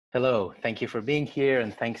Hello, thank you for being here,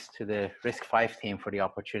 and thanks to the RISC-V team for the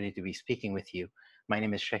opportunity to be speaking with you. My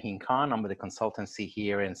name is Shahin Khan. I'm with a consultancy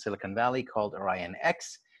here in Silicon Valley called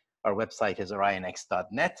OrionX. Our website is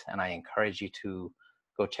orionx.net, and I encourage you to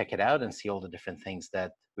go check it out and see all the different things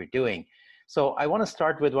that we're doing. So I want to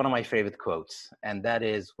start with one of my favorite quotes, and that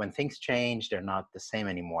is, when things change, they're not the same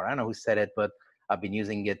anymore. I don't know who said it, but I've been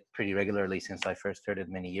using it pretty regularly since I first heard it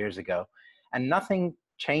many years ago. And nothing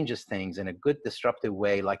changes things in a good disruptive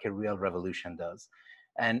way like a real revolution does.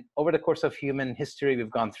 And over the course of human history,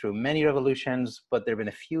 we've gone through many revolutions, but there have been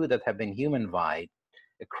a few that have been human-wide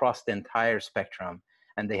across the entire spectrum,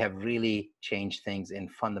 and they have really changed things in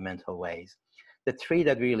fundamental ways. The three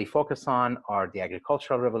that we really focus on are the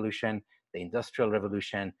agricultural revolution, the industrial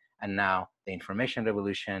revolution, and now the information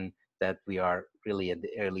revolution that we are really at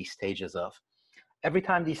the early stages of. Every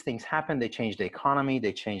time these things happen, they change the economy,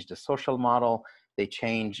 they change the social model, they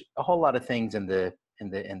change a whole lot of things in the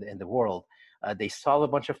world. They solve a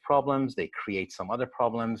bunch of problems, they create some other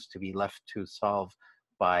problems to be left to solve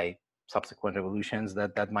by subsequent revolutions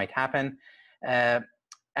that might happen. And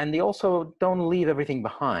they also don't leave everything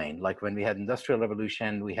behind. Like when we had Industrial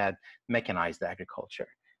Revolution, we had mechanized agriculture.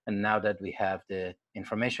 And now that we have the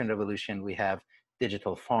information revolution, we have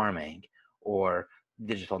digital farming or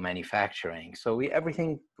digital manufacturing. So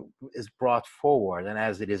everything is brought forward, and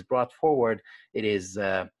as it is brought forward, it is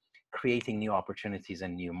creating new opportunities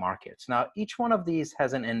and new markets. Now, each one of these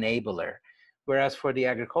has an enabler, whereas for the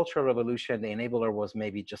agricultural revolution, the enabler was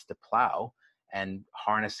maybe just the plow and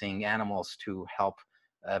harnessing animals to help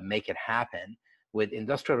make it happen. With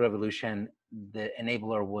industrial revolution, the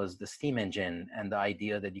enabler was the steam engine and the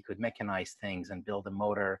idea that you could mechanize things and build a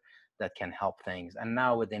motor that can help things. And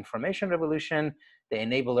now with the information revolution, the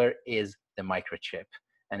enabler is the microchip,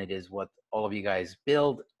 and it is what all of you guys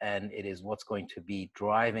build, and it is what's going to be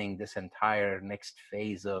driving this entire next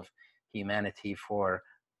phase of humanity for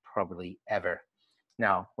probably ever.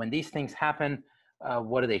 Now, when these things happen,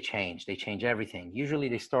 what do they change? They change everything. Usually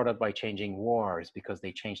they start out by changing wars because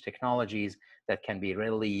they change technologies that can be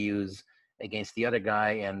readily used against the other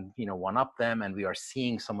guy and one up them. And we are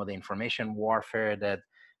seeing some of the information warfare that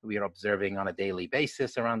we are observing on a daily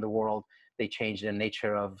basis around the world. They change the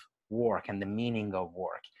nature of work and the meaning of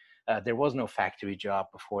work. There was no factory job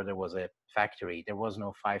before there was a factory. There was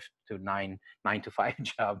no 9 to 5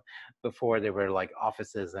 job before there were like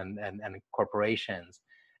offices and corporations.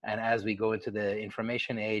 And as we go into the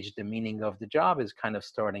information age, the meaning of the job is kind of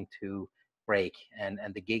starting to break. And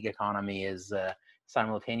the gig economy is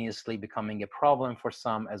simultaneously becoming a problem for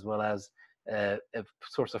some as well as a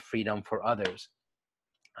source of freedom for others.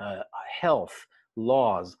 Health,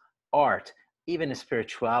 laws, art, even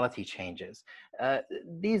spirituality changes.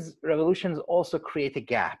 These revolutions also create a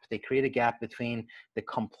gap. They create a gap between the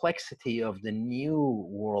complexity of the new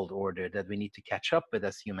world order that we need to catch up with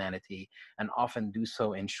as humanity, and often do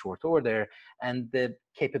so in short order, and the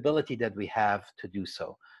capability that we have to do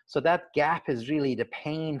so. So that gap is really the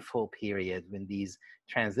painful period when these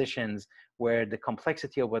transitions, where the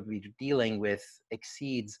complexity of what we're dealing with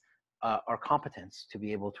exceeds our competence to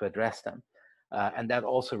be able to address them. And that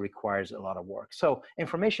also requires a lot of work. So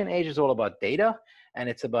information age is all about data, and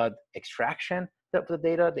it's about extraction of the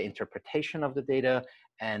data, the interpretation of the data,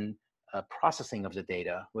 and processing of the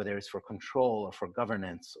data, whether it's for control or for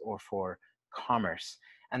governance or for commerce.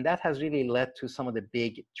 And that has really led to some of the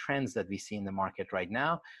big trends that we see in the market right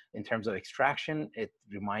now. In terms of extraction, it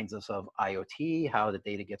reminds us of IoT, how the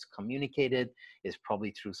data gets communicated is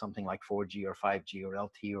probably through something like 4G or 5G or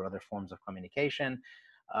LTE or other forms of communication.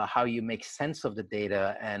 How you make sense of the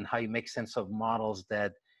data and how you make sense of models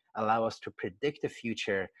that allow us to predict the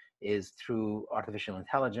future is through artificial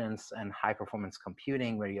intelligence and high performance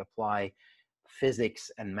computing, where you apply physics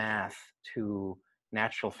and math to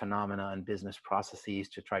natural phenomena and business processes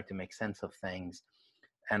to try to make sense of things.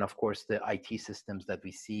 And of course, the IT systems that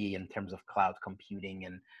we see in terms of cloud computing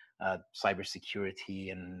and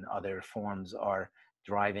cybersecurity and other forms are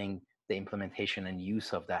driving the implementation and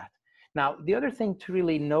use of that. Now, the other thing to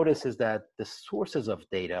really notice is that the sources of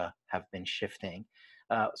data have been shifting.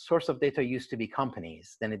 Source of data used to be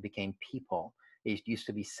companies, then it became people. It used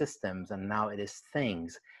to be systems, and now it is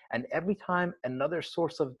things. And every time another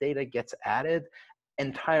source of data gets added,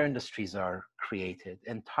 entire industries are created,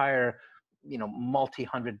 entire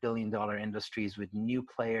multi-hundred-billion-dollar industries with new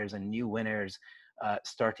players and new winners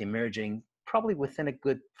start emerging, probably within a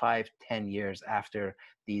good 5-10 years after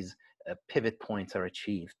these pivot points are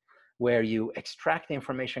achieved, where you extract the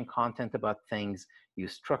information content about things, you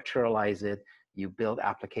structuralize it, you build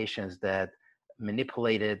applications that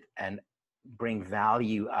manipulate it and bring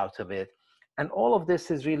value out of it. And all of this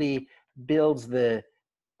is really builds the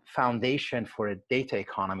foundation for a data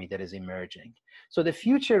economy that is emerging. So the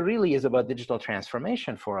future really is about digital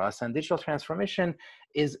transformation for us, and digital transformation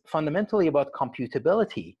is fundamentally about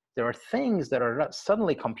computability. There are things that are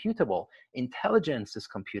suddenly computable. Intelligence is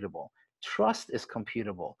computable. Trust is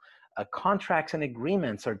computable. Contracts and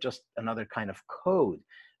agreements are just another kind of code.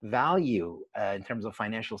 Value in terms of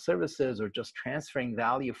financial services or just transferring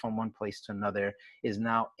value from one place to another is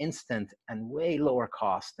now instant and way lower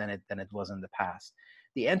cost than it was in the past.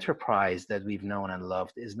 The enterprise that we've known and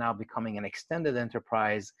loved is now becoming an extended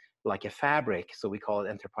enterprise like a fabric. So we call it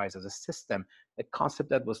enterprise as a system, a concept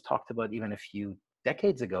that was talked about even a few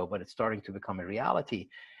decades ago, but it's starting to become a reality.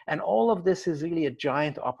 And all of this is really a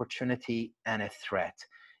giant opportunity and a threat.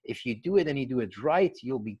 If you do it and you do it right,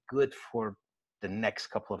 you'll be good for the next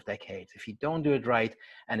couple of decades. If you don't do it right,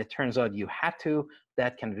 and it turns out you had to,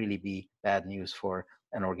 that can really be bad news for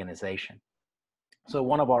an organization. So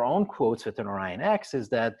one of our own quotes within Orion X is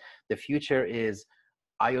that the future is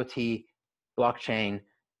IoT, blockchain,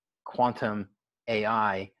 quantum,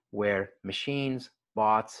 AI, where machines,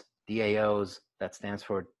 bots, DAOs, that stands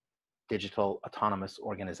for digital autonomous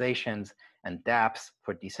organizations, and dApps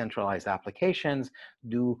for decentralized applications,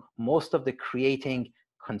 do most of the creating,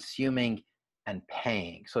 consuming, and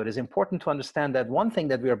paying. So it is important to understand that one thing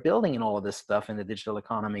that we are building in all of this stuff in the digital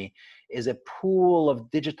economy is a pool of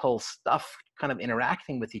digital stuff kind of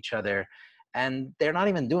interacting with each other, and they're not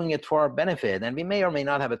even doing it for our benefit. And we may or may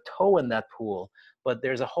not have a toe in that pool, but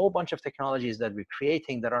there's a whole bunch of technologies that we're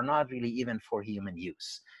creating that are not really even for human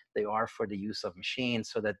use. They are for the use of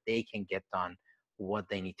machines so that they can get done what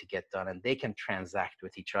they need to get done, and they can transact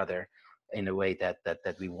with each other in a way that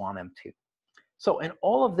we want them to. So in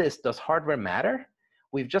all of this, does hardware matter?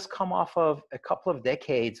 We've just come off of a couple of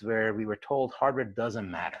decades where we were told hardware doesn't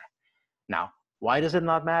matter. Now, why does it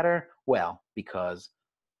not matter? Well, because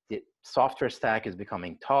the software stack is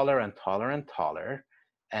becoming taller and taller and taller.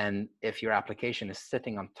 And if your application is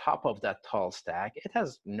sitting on top of that tall stack, it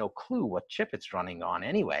has no clue what chip it's running on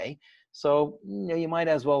anyway. So you might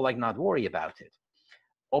as well not worry about it.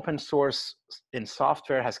 Open source in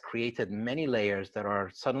software has created many layers that are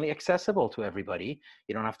suddenly accessible to everybody.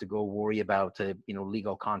 You don't have to go worry about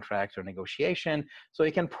legal contract or negotiation. So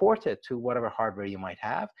you can port it to whatever hardware you might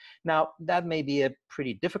have. Now, that may be a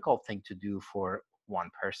pretty difficult thing to do for one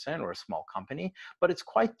person or a small company, but it's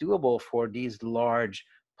quite doable for these large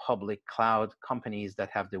public cloud companies that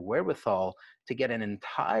have the wherewithal to get an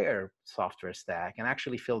entire software stack and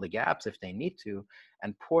actually fill the gaps if they need to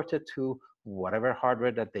and port it to whatever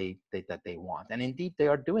hardware that they want. And indeed, they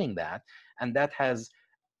are doing that. And that has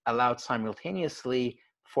allowed simultaneously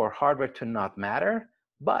for hardware to not matter,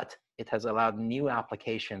 but it has allowed new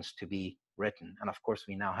applications to be written. And of course,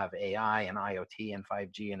 we now have AI and IoT and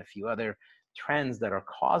 5G and a few other trends that are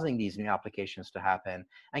causing these new applications to happen.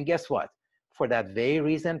 And guess what? For that very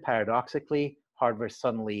reason, paradoxically, hardware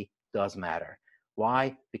suddenly does matter.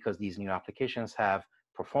 Why? Because these new applications have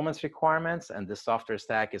performance requirements, and the software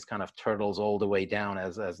stack is kind of turtles all the way down,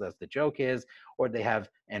 as the joke is, or they have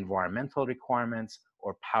environmental requirements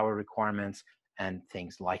or power requirements and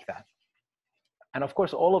things like that. And of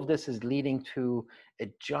course, all of this is leading to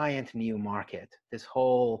a giant new market. This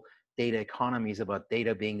whole data economy is about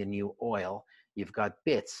data being the new oil. You've got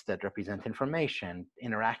bits that represent information,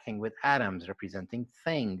 interacting with atoms, representing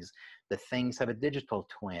things. The things have a digital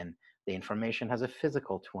twin. The information has a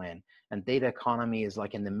physical twin. And data economy is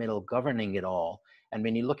in the middle, governing it all. And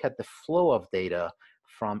when you look at the flow of data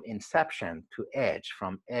from inception to edge,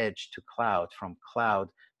 from edge to cloud, from cloud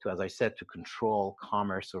to, as I said, to control,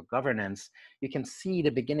 commerce, or governance, you can see the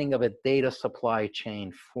beginning of a data supply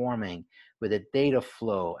chain forming with a data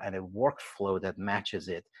flow and a workflow that matches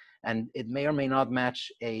it. And it may or may not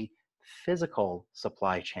match a physical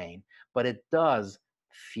supply chain, but it does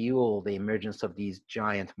fuel the emergence of these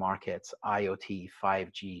giant markets: IoT,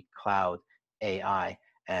 5G, cloud, AI,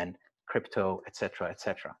 and crypto, et cetera, et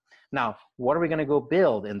cetera. Now, what are we going to go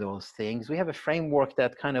build in those things? We have a framework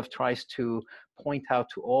that kind of tries to point out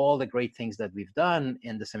to all the great things that we've done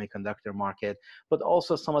in the semiconductor market, but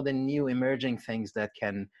also some of the new emerging things that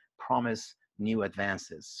can promise new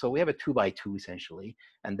advances. So we have a 2x2 essentially,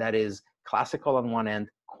 and that is classical on one end,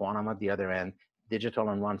 quantum at the other end, digital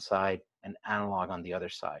on one side, and analog on the other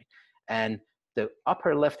side. And the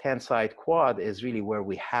upper left-hand side quad is really where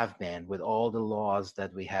we have been with all the laws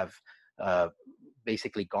that we have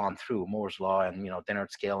basically gone through, Moore's law and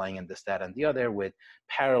Dennard scaling and this, that, and the other, with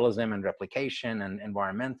parallelism and replication and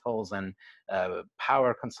environmentals and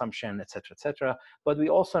power consumption, et cetera, et cetera. But we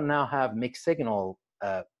also now have mixed signal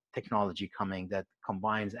technology coming that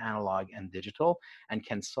combines analog and digital and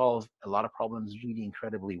can solve a lot of problems really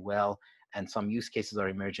incredibly well and some use cases are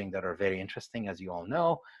emerging that are very interesting, as you all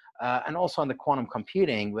know. And also on the quantum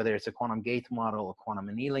computing, whether it's a quantum gate model, a quantum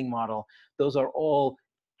annealing model, those are all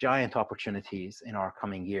giant opportunities in our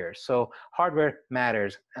coming years. So hardware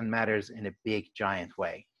matters, and matters in a big, giant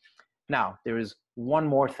way. Now, there is one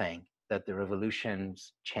more thing that the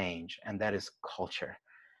revolutions change, and that is culture.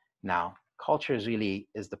 Now, culture really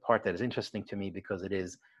is the part that is interesting to me, because it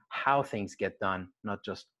is how things get done, not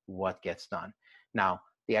just what gets done. Now,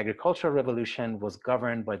 the agricultural revolution was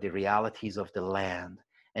governed by the realities of the land.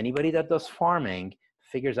 Anybody that does farming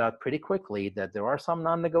figures out pretty quickly that there are some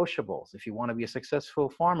non-negotiables. If you want to be a successful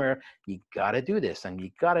farmer, you got to do this and you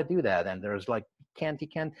got to do that. And there's like, you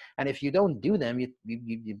can't. And if you don't do them,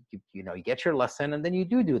 you get your lesson, and then you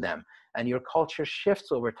do them. And your culture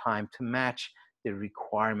shifts over time to match the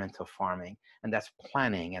requirement of farming. And that's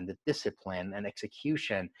planning and the discipline and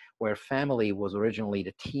execution, where family was originally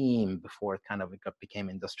the team before it kind of became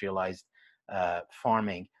industrialized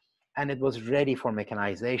farming. And it was ready for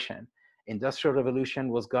mechanization. Industrial revolution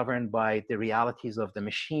was governed by the realities of the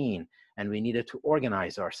machine, and we needed to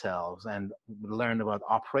organize ourselves and learn about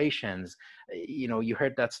operations. You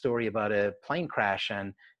heard that story about a plane crash,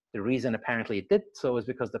 and the reason apparently it did so is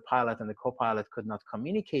because the pilot and the co-pilot could not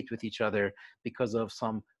communicate with each other because of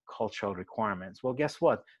some cultural requirements. Well, guess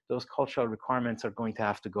what? Those cultural requirements are going to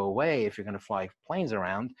have to go away if you're going to fly planes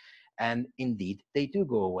around. And indeed, they do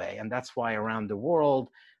go away. And that's why around the world,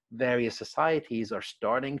 various societies are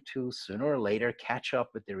starting to sooner or later catch up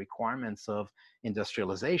with the requirements of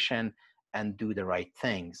industrialization and do the right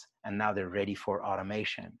things. And now they're ready for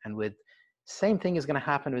automation. And with same thing is going to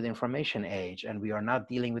happen with information age, and we are not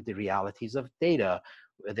dealing with the realities of data,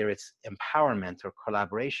 whether it's empowerment or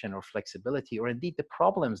collaboration or flexibility, or indeed the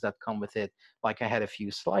problems that come with it, like I had a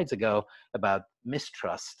few slides ago about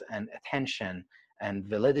mistrust and attention and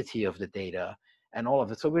validity of the data and all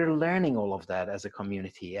of it. So we're learning all of that as a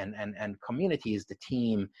community, and community is the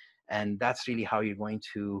team, and that's really how you're going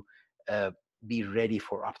to be ready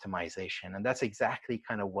for optimization. And that's exactly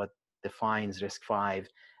kind of what defines RISC-V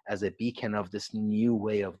as a beacon of this new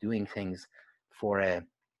way of doing things for a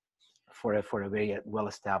very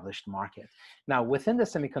well-established market. Now, within the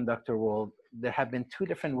semiconductor world, there have been two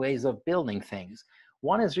different ways of building things.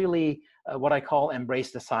 One is really what I call embrace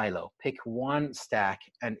the silo. Pick one stack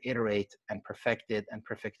and iterate and perfect it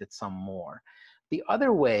some more. The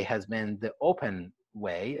other way has been the open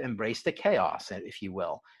way, embrace the chaos, if you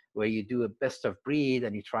will, where you do a best of breed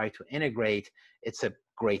and you try to integrate. It's a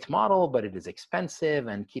great model, but it is expensive,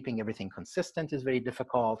 and keeping everything consistent is very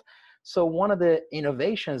difficult. So one of the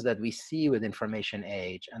innovations that we see with information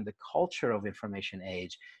age and the culture of information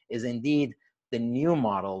age is indeed the new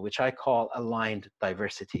model, which I call aligned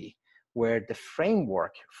diversity, where the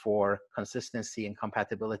framework for consistency and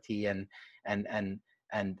compatibility and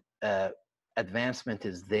advancement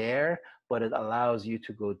is there, but it allows you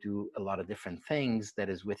to go do a lot of different things that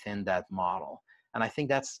is within that model. And I think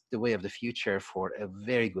that's the way of the future for a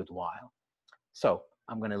very good while. So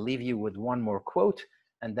I'm going to leave you with one more quote,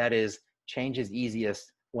 and that is, change is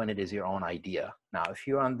easiest when it is your own idea. Now, if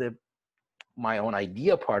you're on the my own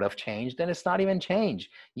idea part of change, then it's not even change.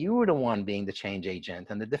 You were the one being the change agent,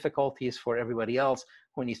 and the difficulty is for everybody else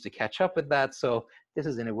who needs to catch up with that. So this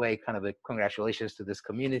is in a way kind of a congratulations to this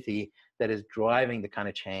community that is driving the kind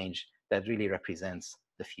of change that really represents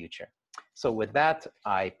the future. So with that,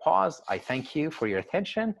 I pause. I thank you for your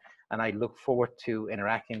attention, and I look forward to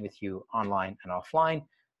interacting with you online and offline.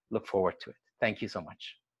 Look forward to it. Thank you so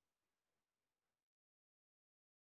much.